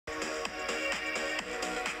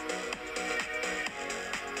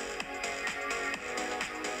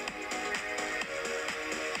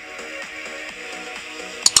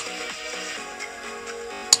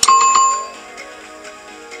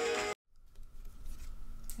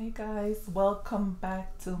Hey guys, welcome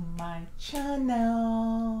back to my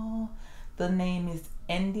channel. The name is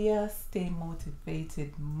India Stay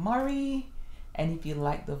Motivated Murray, and if you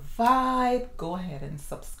like the vibe, go ahead and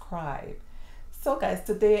subscribe. So guys,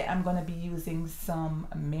 today I'm going to be using some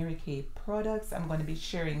Mary Kay products. I'm going to be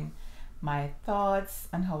sharing my thoughts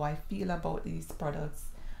and how I feel about these products.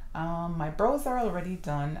 My brows are already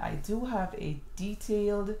done. I do have a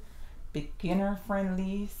detailed, beginner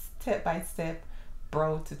friendly, step-by-step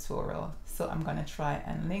brow tutorial, so I'm gonna try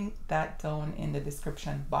and link that down in the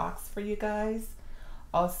description box for you guys.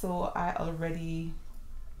 Also, I already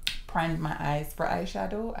primed my eyes for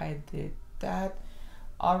eyeshadow. I did that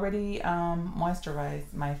already.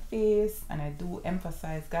 Moisturized my face, and I do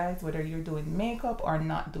emphasize, guys, whether you're doing makeup or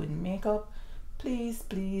not doing makeup, please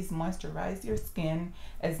moisturize your skin.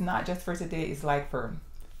 It's not just for today, it's like for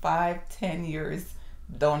 5-10 years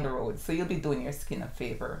down the road, so you'll be doing your skin a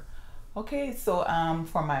favor. Okay, so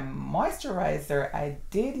for my moisturizer, I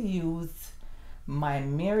did use my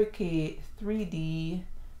Mary Kay 3D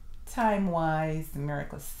Time-Wise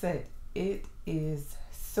Miracle Set. It is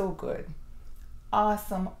so good.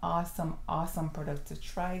 Awesome product to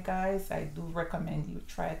try, guys. I do recommend you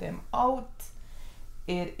try them out.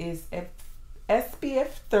 It is SPF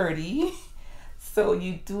 30, so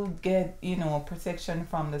you do get, you know, protection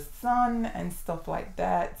from the sun and stuff like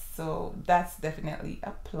that, so that's definitely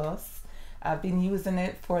a plus. I've been using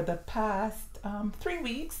it for the past 3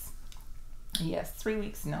 weeks. Yes, 3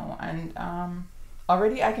 weeks now, and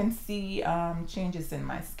already I can see changes in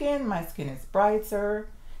my skin. My skin is brighter.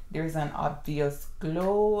 There's an obvious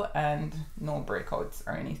glow and no breakouts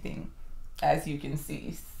or anything, as you can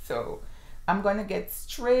see. So I'm gonna get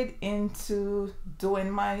straight into doing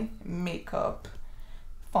my makeup.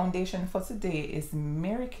 Foundation for today is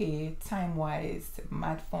Mary Kay Time-Wise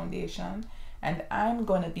Matte Foundation, and I'm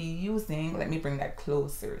gonna be using, let me bring that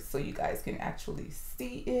closer so you guys can actually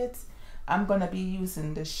see it. I'm gonna be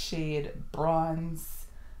using the shade Bronze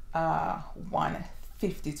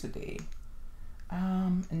 150 today.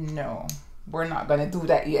 No, we're not gonna do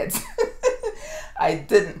that yet. I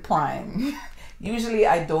didn't prime. Usually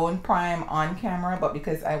I don't prime on camera, but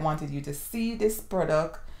because I wanted you to see this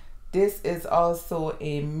product, this is also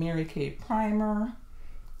a Mary Kay primer.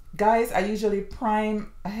 Guys, I usually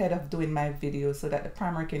prime ahead of doing my video so that the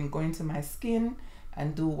primer can go into my skin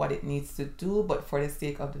and do what it needs to do. But for the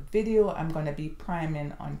sake of the video, I'm going to be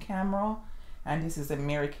priming on camera, and this is a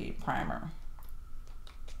Mary Kay primer.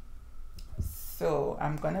 So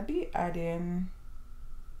I'm going to be adding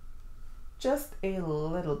just a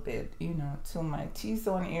little bit, you know, to my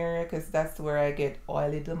T-zone area, because that's where I get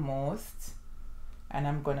oily the most. And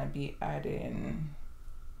I'm going to be adding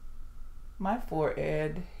my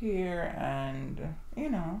forehead here, and, you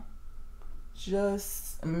know,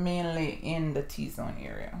 just mainly in the T-zone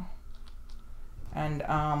area. And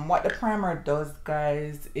what the primer does,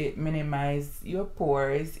 guys, it minimizes your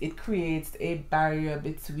pores. It creates a barrier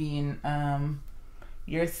between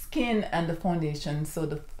your skin and the foundation, so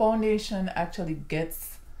the foundation actually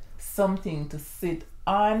gets something to sit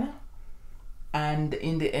on, and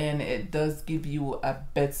in the end it does give you a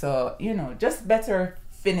better, you know, just better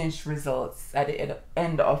finished results at the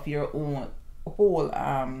end of your own whole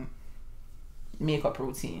makeup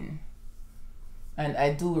routine. And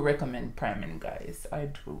I do recommend priming, guys. I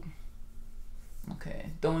do.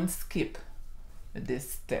 Okay, don't skip this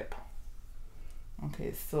step.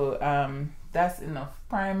 Okay, so that's enough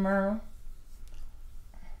primer.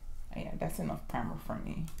 Yeah, that's enough primer for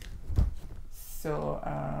me. So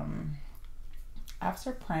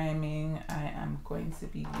after priming, I am going to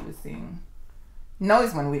be using, now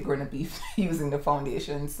is when we're going to be using the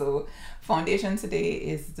foundation. So foundation today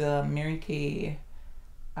is the Mary Kay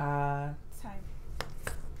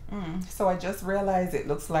so I just realized it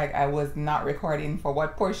looks like I was not recording. For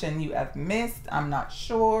what portion you have missed, I'm not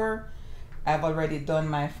sure. I've already done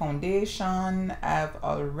my foundation. I've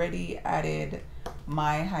already added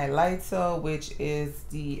my highlighter, which is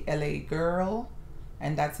the LA Girl,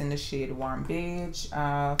 and that's in the shade Warm Beige.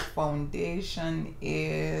 Foundation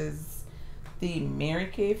is the Mary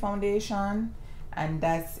Kay foundation, and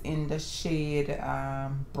that's in the shade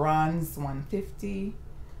Bronze 150.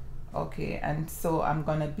 Okay, and so I'm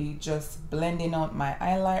gonna be just blending out my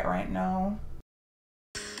highlight right now.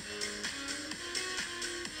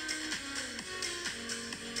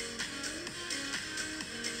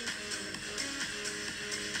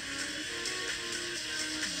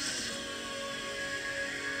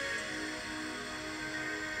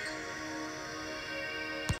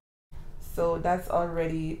 So that's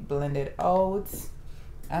already blended out.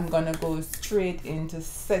 I'm gonna go straight into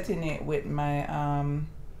setting it with my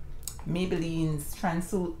Maybelline's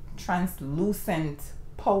translucent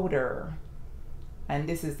powder, and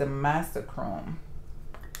this is the Master Chrome.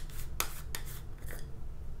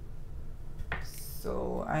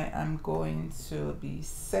 So I am going to be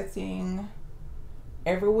setting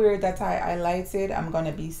everywhere that I highlighted. I'm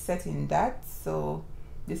gonna be setting that. So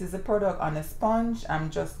this is a product on a sponge. I'm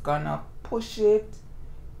just gonna push it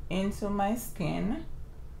into my skin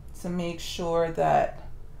to make sure that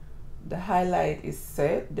the highlight is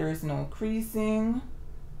set. There is no creasing.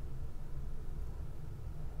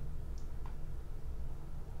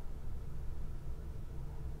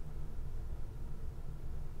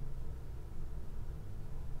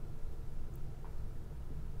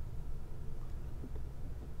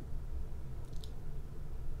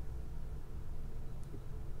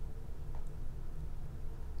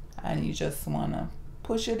 And you just want to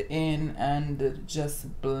push it in and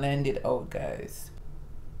just blend it out, guys.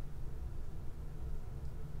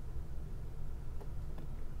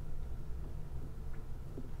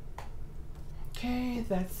 Okay,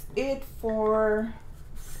 that's it for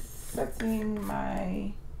setting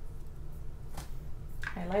my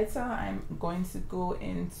highlighter. I'm going to go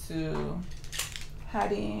into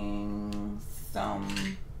adding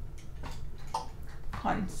some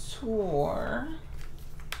contour.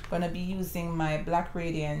 Gonna be using my Black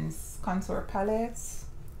Radiance contour palette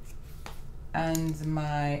and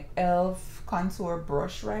my e.l.f. contour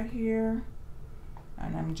brush right here,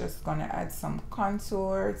 and I'm just gonna add some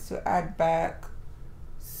contour to add back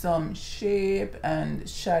some shape and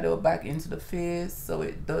shadow back into the face so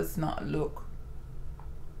it does not look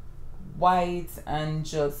white and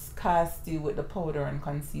just casty with the powder and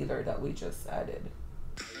concealer that we just added.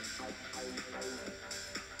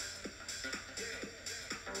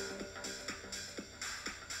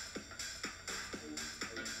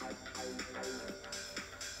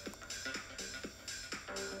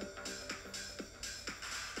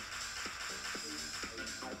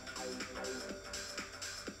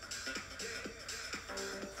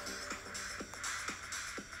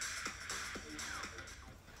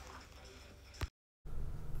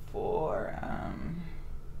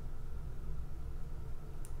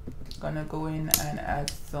 Gonna go in and add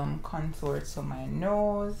some contour to my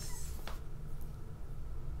nose,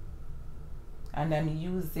 and I'm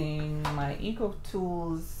using my Eco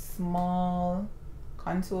Tools small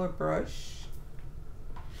contour brush.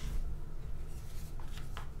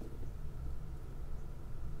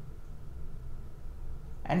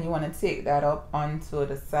 And you want to take that up onto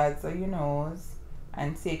the sides of your nose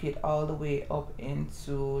and take it all the way up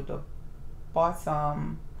into the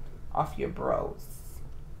bottom of your brows.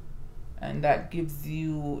 And that gives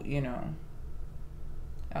you, you know,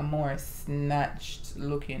 a more snatched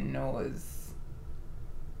looking nose.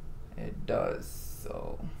 It does.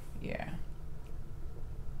 So yeah.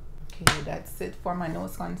 Okay, that's it for my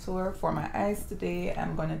nose contour. For my eyes today,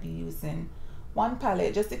 I'm gonna be using one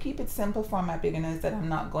palette just to keep it simple for my beginners, that I'm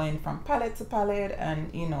not going from palette to palette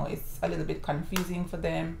and, you know, it's a little bit confusing for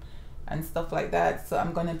them and stuff like that. So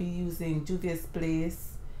I'm gonna be using Juvia's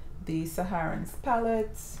Place, the Saharan's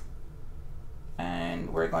palette,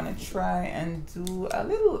 and we're gonna try and do a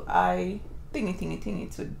little eye thingy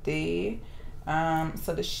today.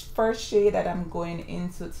 So the first shade that I'm going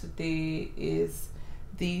into today is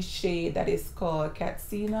the shade that is called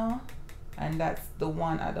Katsina, and that's the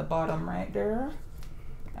one at the bottom right there.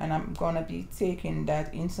 And I'm gonna be taking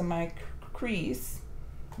that into my crease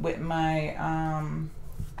with my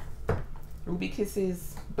Ruby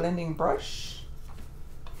Kisses blending brush.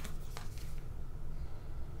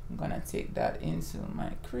 I'm gonna take that into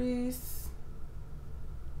my crease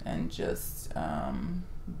and just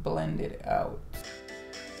blend it out.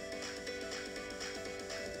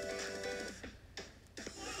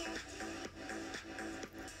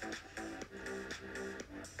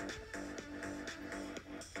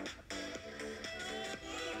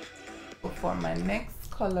 For my next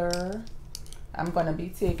color, I'm gonna be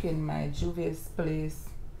taking my Juvia's Place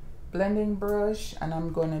blending brush, and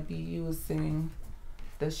I'm gonna be using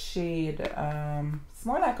the shade, it's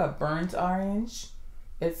more like a burnt orange.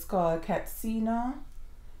 It's called Katsina,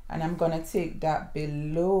 and I'm gonna take that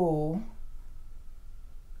below.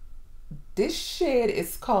 This shade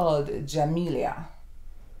is called Jamelia.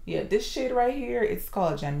 Yeah, this shade right here, it's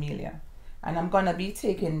called Jamelia, and I'm gonna be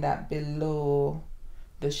taking that below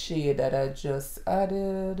the shade that I just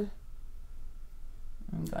added.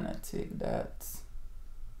 I'm gonna take that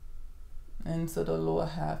into the lower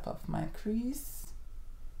half of my crease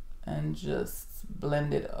and just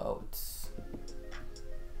blend it out.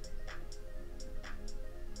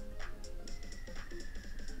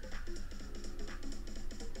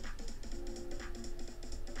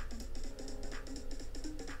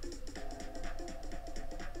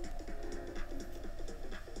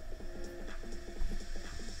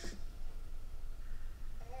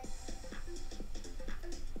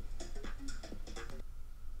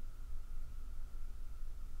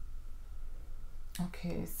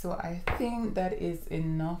 Okay, so I think that is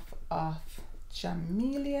enough of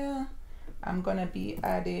Jamelia. I'm gonna be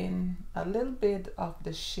adding a little bit of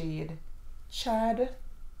the shade Chad,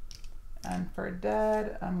 and for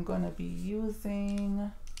that I'm gonna be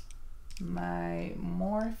using my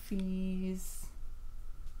Morphe's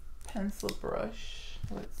pencil brush.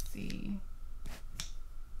 Let's see.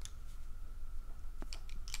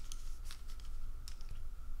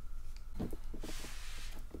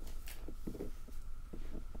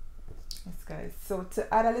 Yes guys, so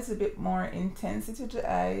to add a little bit more intensity to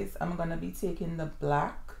the eyes, I'm gonna be taking the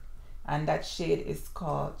black, and that shade is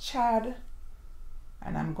called Chad,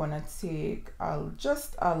 and I'm gonna take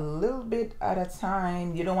just a little bit at a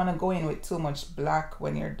time. You don't want to go in with too much black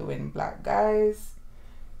when you're doing black, guys.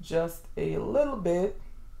 Just a little bit,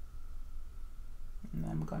 and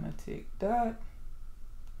I'm gonna take that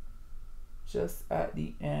just at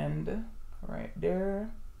the end right there.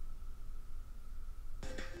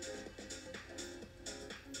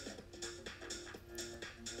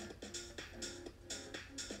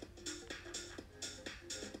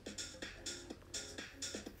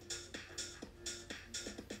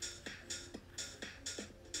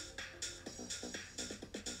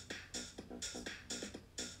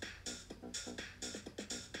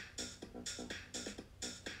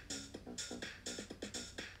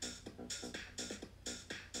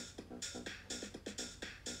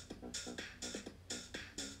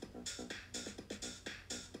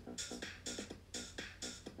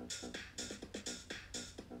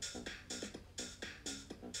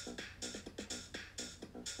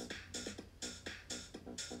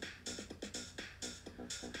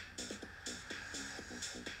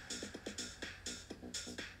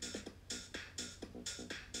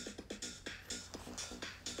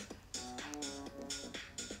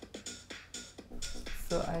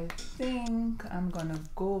 So I think I'm gonna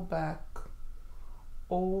go back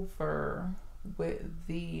over with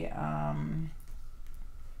the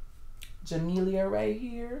Jamelia right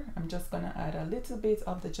here. I'm just gonna add a little bit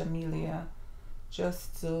of the Jamelia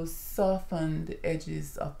just to soften the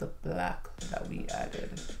edges of the black that we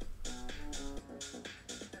added.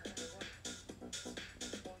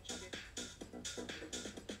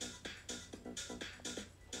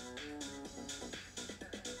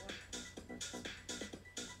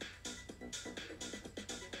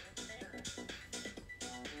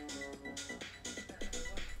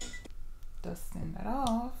 Dusting that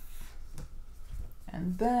off,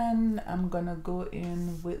 and then I'm gonna go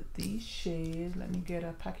in with the shade. Let me get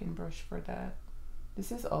a packing brush for that.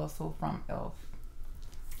 This is also from e.l.f.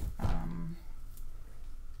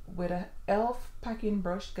 With a e.l.f. packing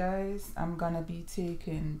brush, guys, I'm gonna be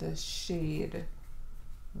taking the shade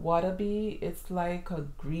Wallaby. It's like a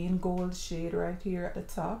green gold shade right here at the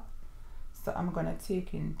top. So I'm gonna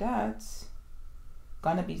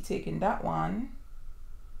be taking that one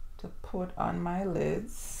to put on my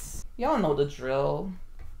lids. Y'all know the drill.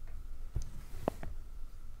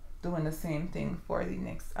 Doing the same thing for the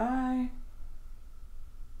next eye.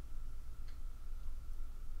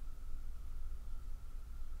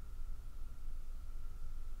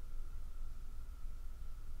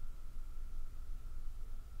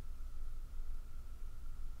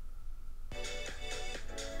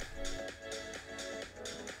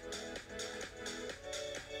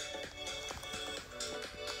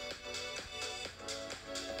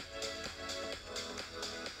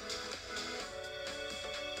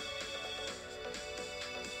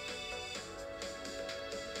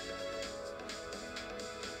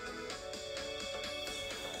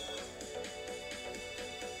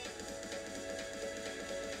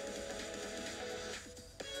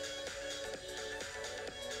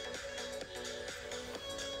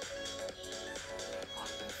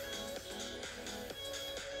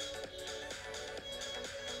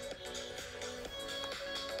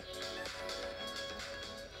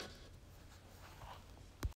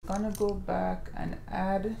 Gonna go back and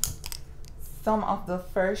add some of the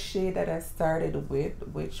first shade that I started with,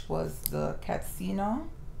 which was the Catsino.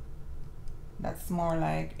 That's more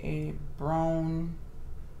like a brown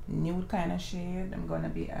nude kind of shade. I'm gonna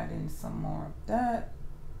be adding some more of that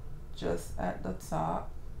just at the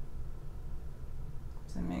top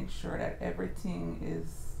to make sure that everything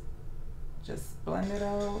is just blended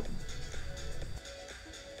out.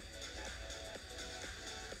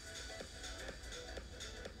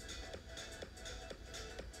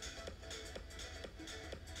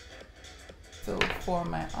 So for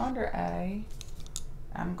my under eye,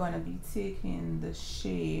 I'm gonna be taking the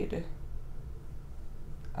shade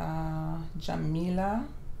Jamila,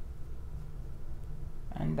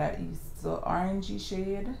 and that is the orangey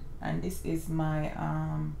shade, and this is my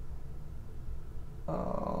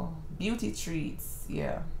beauty treats.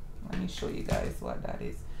 Yeah, let me show you guys what that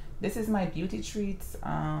is. This is my beauty treats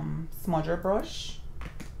smudger brush.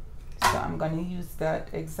 So I'm gonna use that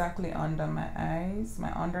exactly under my eyes,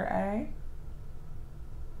 my under eye.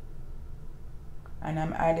 And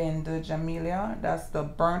I'm adding the Jamaica, that's the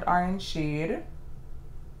burnt orange shade.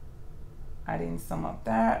 Adding some of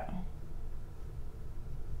that.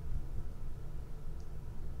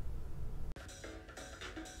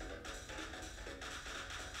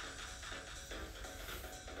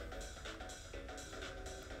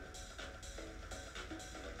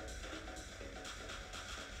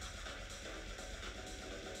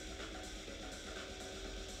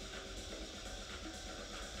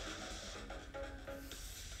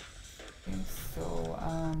 So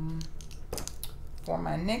for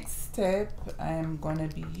my next step, I'm gonna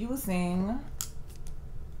be using,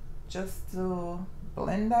 just to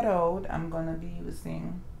blend that out, I'm gonna be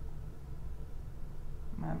using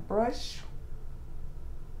my brush.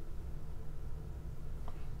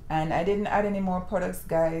 And I didn't add any more products,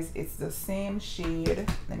 guys. It's the same shade.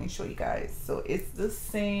 Let me show you guys. So it's the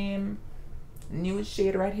same nude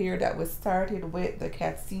shade right here that was started with the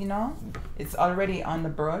Catsina. It's already on the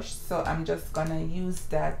brush, so I'm just gonna use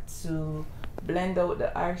that to blend out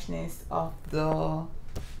the harshness of the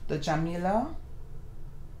Jamila.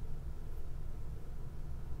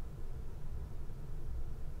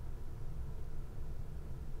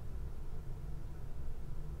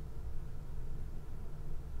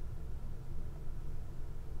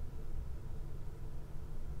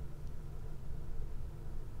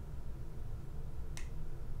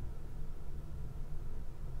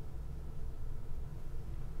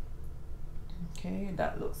 Okay,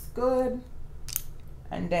 that looks good.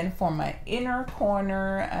 And then for my inner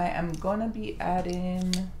corner, I am gonna be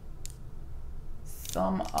adding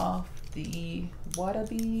some of the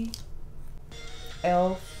Wallaby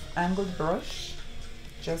Elf angled brush,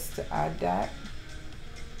 just to add that.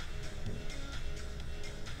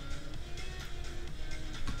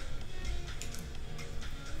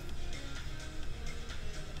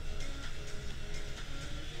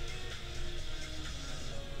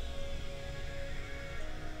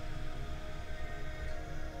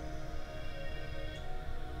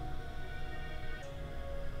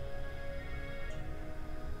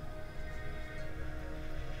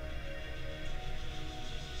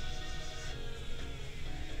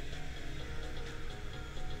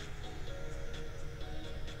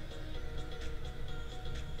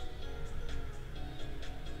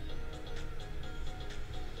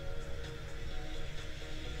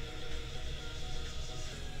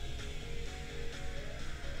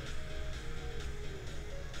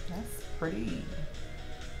 That's pretty.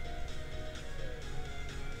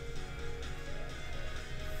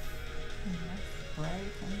 And that's bright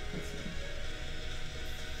and pretty.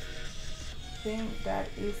 I think that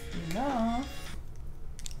is enough.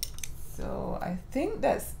 So I think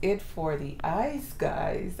that's it for the eyes,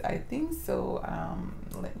 guys. I think so.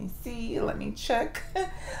 Let me see, let me check.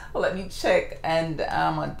 Let me check, and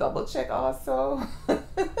a double check also.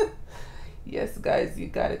 Yes, guys, you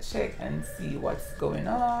gotta check and see what's going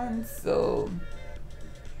on. So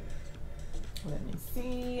let me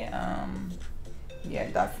see.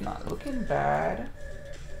 Yeah, that's not looking bad.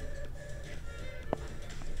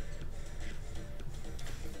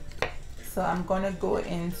 So I'm gonna go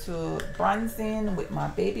into bronzing with my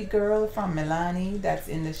baby girl from Milani. That's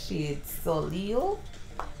in the shade Soleil,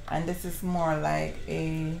 and this is more like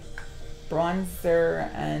a bronzer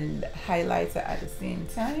and highlighter at the same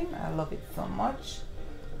time. I love it so much.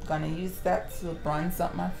 I'm gonna use that to bronze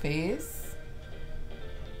up my face.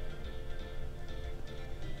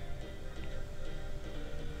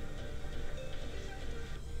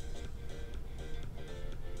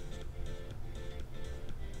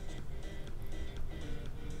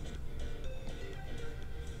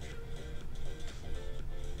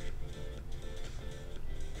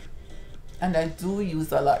 And I do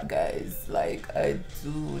use a lot, guys. Like I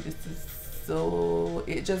do. This is so,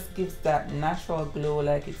 it just gives that natural glow,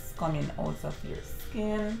 like it's coming out of your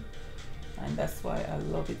skin, and that's why I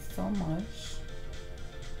love it so much.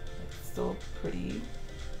 It's so pretty.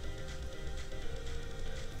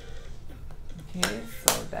 Okay,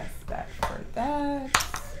 so that's that for that.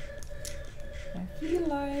 I feel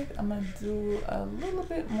like I'm gonna do a little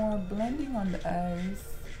bit more blending on the eyes,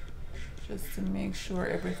 just to make sure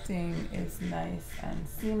everything is nice and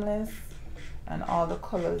seamless and all the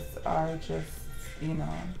colors are just, you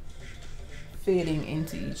know, fading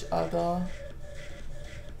into each other.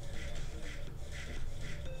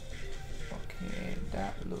 Okay,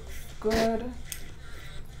 that looks good.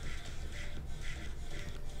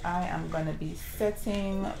 I am going to be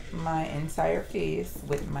setting my entire face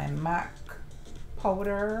with my MAC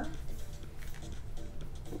powder.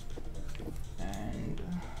 And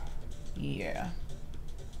yeah.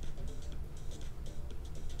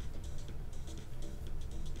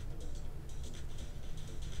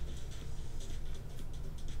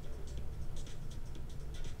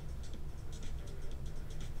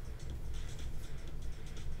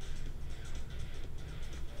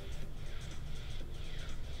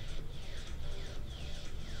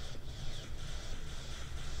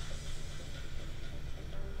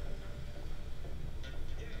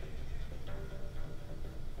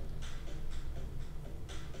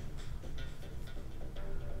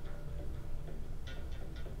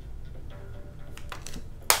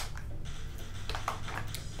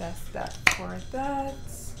 That's that for that.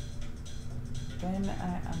 Then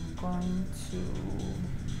I am going to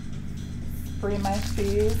spray my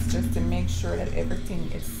face just to make sure that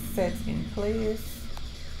everything is set in place.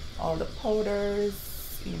 All the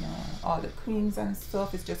powders, you know, all the creams and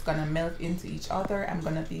stuff is just gonna melt into each other. I'm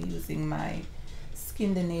gonna be using my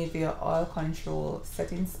Scandinavia Oil Control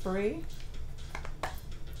setting spray.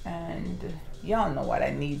 And y'all know what I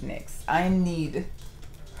need next. I need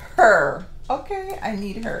her. Okay, I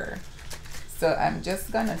need her. So I'm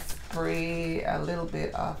just gonna spray a little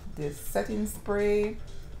bit of this setting spray.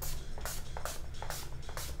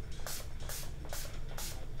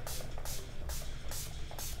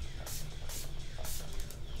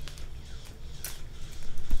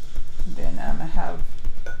 Then I'm gonna have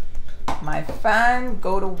my fan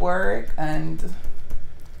go to work and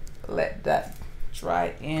let that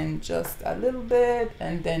dry in just a little bit,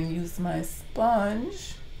 and then use my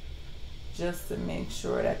sponge just to make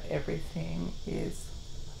sure that everything is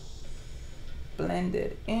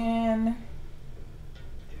blended in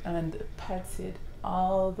and patted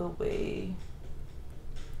all the way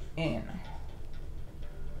in.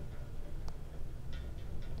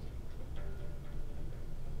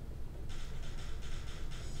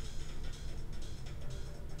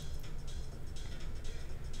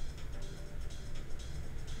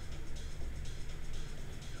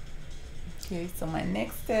 Okay, so my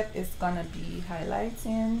next step is gonna be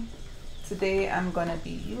highlighting. Today I'm gonna be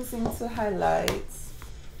using to highlight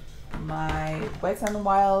my Wet n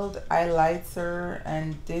Wild highlighter,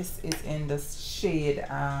 and this is in the shade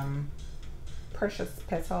Precious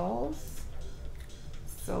Petals.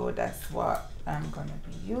 So that's what I'm gonna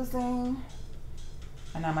be using,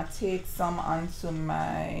 and I'm gonna take some onto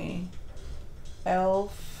my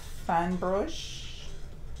e.l.f. fan brush.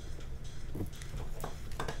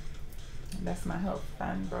 That's my e.l.f.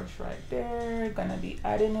 fan brush right there. Gonna be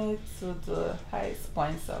adding it to the highest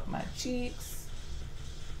points of my cheeks.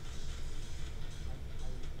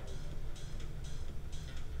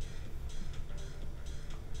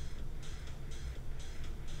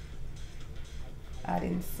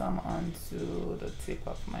 Adding some onto the tip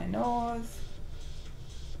of my nose.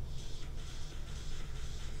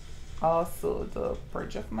 Also the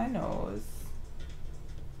bridge of my nose.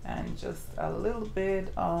 And just a little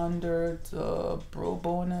bit under the brow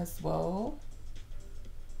bone as well.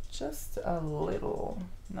 Just a little,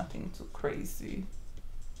 nothing too crazy.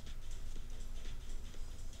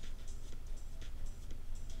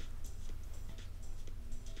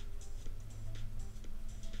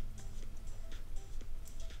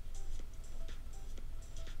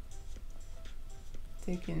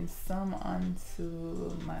 Taking some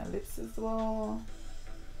onto my lips as well.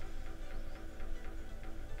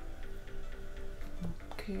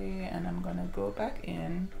 Okay, and I'm gonna go back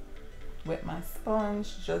in with my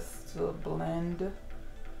sponge just to blend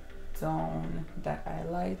down that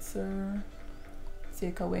highlighter,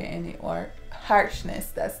 take away any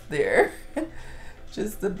harshness that's there.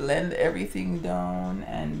 Just to blend everything down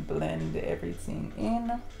and blend everything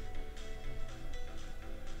in.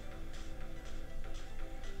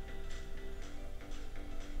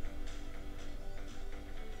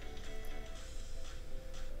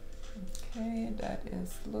 Okay, that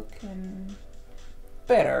is looking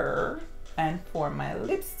better. And for my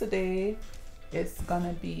lips today, it's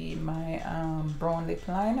gonna be my brown lip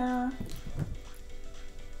liner.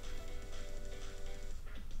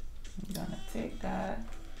 I'm gonna take that.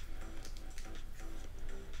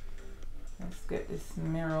 Let's get this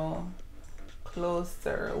mirror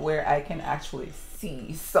closer where I can actually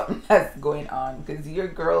see something that's going on, because your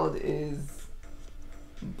girl is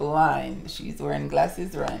blind. She's wearing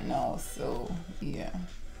glasses right now, so yeah.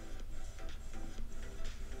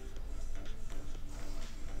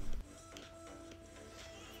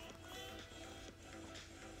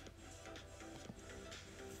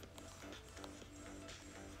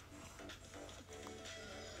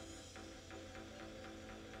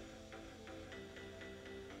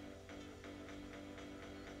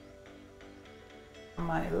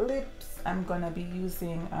 my lips, I'm gonna be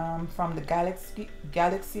using from the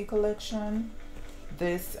Galaxy collection.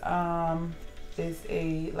 This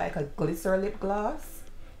is like a glitter lip gloss.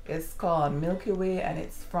 It's called Milky Way and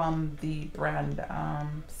it's from the brand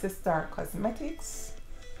Sister Cosmetics.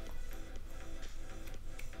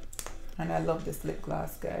 And I love this lip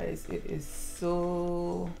gloss, guys. It is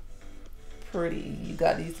so pretty. You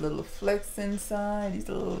got these little flecks inside, these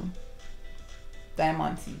little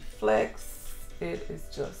diamante flecks. It is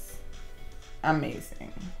just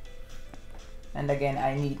amazing. And again,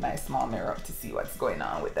 I need my small mirror to see what's going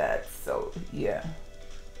on with that. So yeah.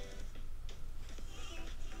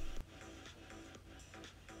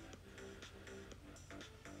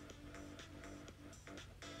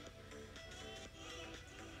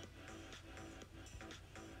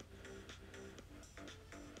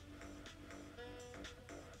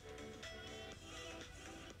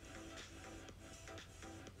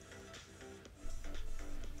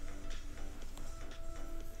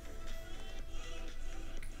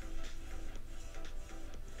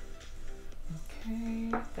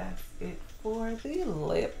 Okay, that's it for the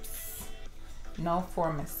lips. Now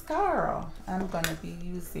for mascara, I'm gonna be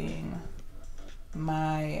using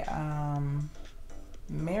my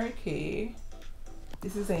Mary Kay.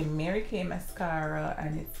 This is a Mary Kay mascara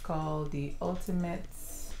and it's called the Ultimate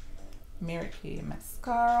Mary Kay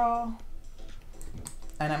Mascara.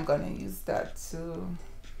 And I'm gonna use that to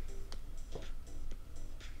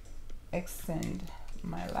extend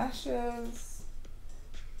my lashes.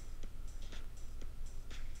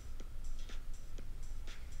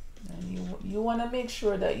 And you want to make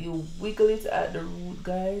sure that you wiggle it at the root,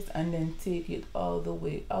 guys, and then take it all the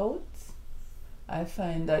way out. I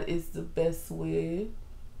find that is the best way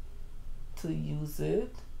to use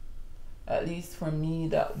it. At least for me,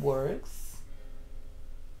 that works.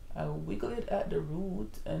 I wiggle it at the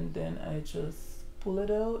root and then I just pull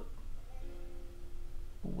it out.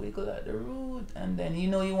 Wiggle at the root, and then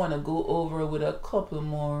you want to go over with a couple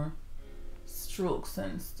more strokes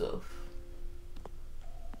and stuff.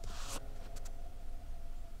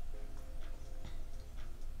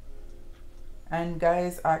 And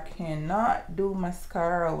guys, I cannot do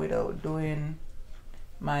mascara without doing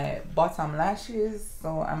my bottom lashes,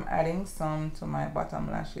 so I'm adding some to my bottom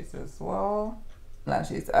lashes as well.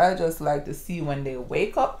 Lashes, I just like to see when they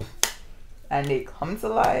wake up and they come to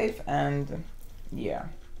life, and yeah.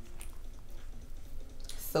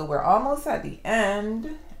 So we're almost at the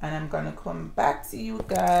end, and I'm gonna come back to you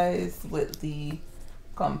guys with the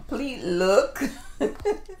complete look.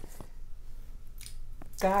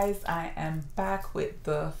 Guys, I am back with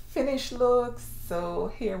the finished look.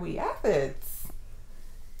 So here we have it.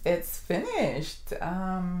 It's finished.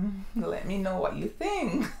 Let me know what you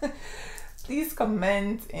think. Please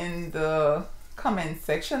comment in the comment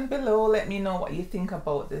section below. Let me know what you think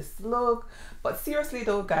about this look. But seriously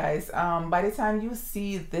though, guys, by the time you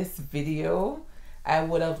see this video, I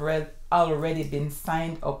would have already been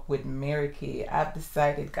signed up with Mary Kay. I've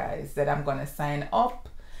decided, guys, that I'm gonna sign up.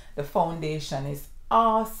 The foundation is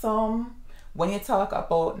awesome. When you talk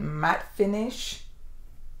about matte finish,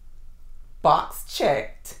 box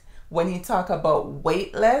checked. When you talk about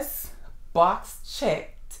weightless, box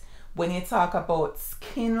checked. When you talk about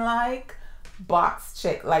skin like, box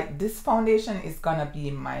checked. Like, this foundation is gonna be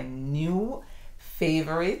my new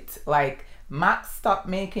favorite. Like, MAC stopped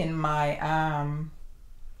making my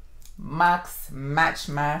MAC's Match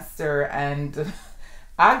Master and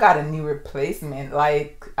I got a new replacement.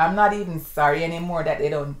 Like, I'm not even sorry anymore that they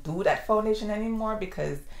don't do that foundation anymore,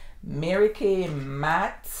 because Mary Kay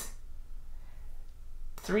Matte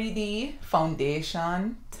 3D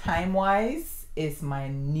foundation, time-wise, is my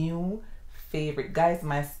new favorite. Guys,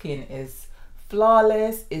 my skin is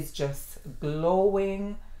flawless. It's just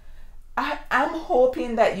glowing. I'm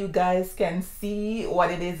hoping that you guys can see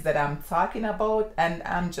what it is that I'm talking about, and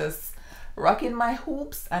I'm just rocking my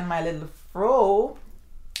hoops and my little fro.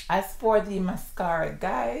 As for the mascara,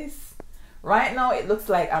 guys, right now it looks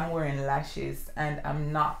like I'm wearing lashes, and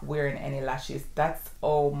I'm not wearing any lashes. That's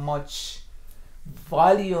how much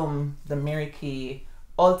volume the Mary Kay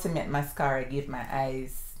Ultimate Mascara give my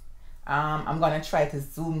eyes. I'm gonna try to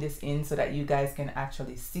zoom this in so that you guys can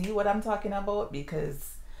actually see what I'm talking about,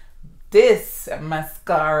 because this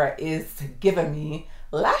mascara is giving me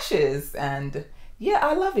lashes, and yeah,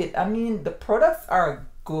 I love it. I mean, the products are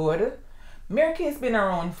good. Mary Kay has been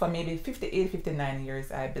around for maybe 58, 59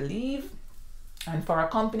 years, I believe. And for a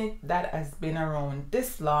company that has been around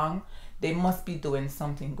this long, they must be doing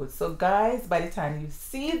something good. So guys, by the time you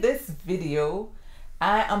see this video,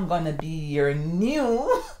 I am gonna be your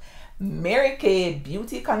new Mary Kay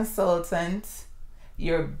beauty consultant,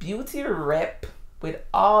 your beauty rep, with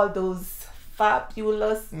all those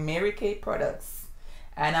fabulous Mary Kay products.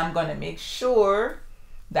 And I'm gonna make sure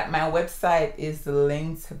that my website is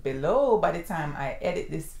linked below. By the time I edit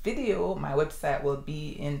this video, my website will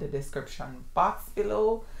be in the description box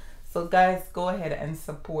below. So guys, go ahead and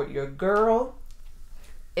support your girl.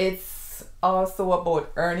 It's also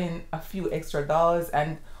about earning a few extra dollars,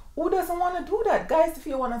 and who doesn't want to do that? Guys, if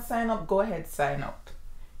you want to sign up, go ahead, sign up.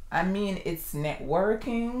 I mean, it's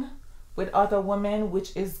networking with other women,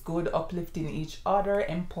 which is good, uplifting each other,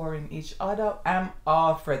 empowering each other. I'm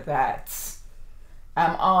all for that.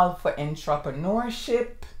 I'm all for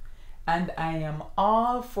entrepreneurship, and I am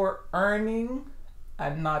all for earning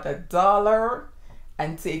another dollar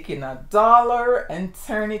and taking a dollar and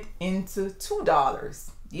turn it into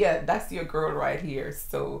 $2. Yeah, that's your girl right here.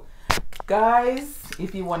 So guys,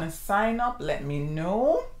 if you want to sign up, let me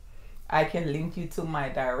know. I can link you to my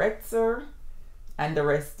director, and the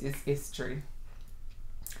rest is history.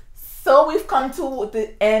 So we've come to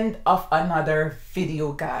the end of another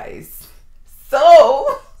video, guys.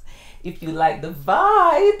 So if you like the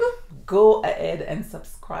vibe, go ahead and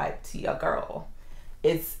subscribe to your girl.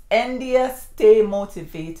 It's India Stay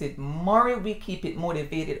Motivated Murray. We keep it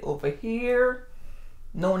motivated over here.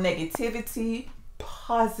 No negativity,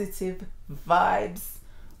 positive vibes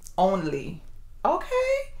only.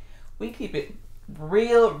 Okay? We keep it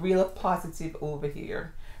real positive over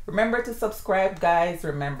here. Remember to subscribe, guys.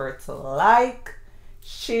 Remember to like,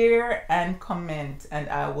 share, and comment. And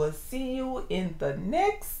I will see you in the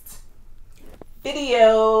next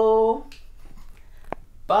video.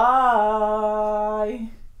 Bye.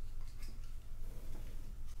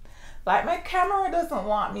 Like, my camera doesn't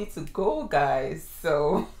want me to go, guys.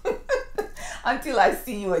 So until I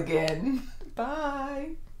see you again.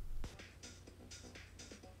 Bye.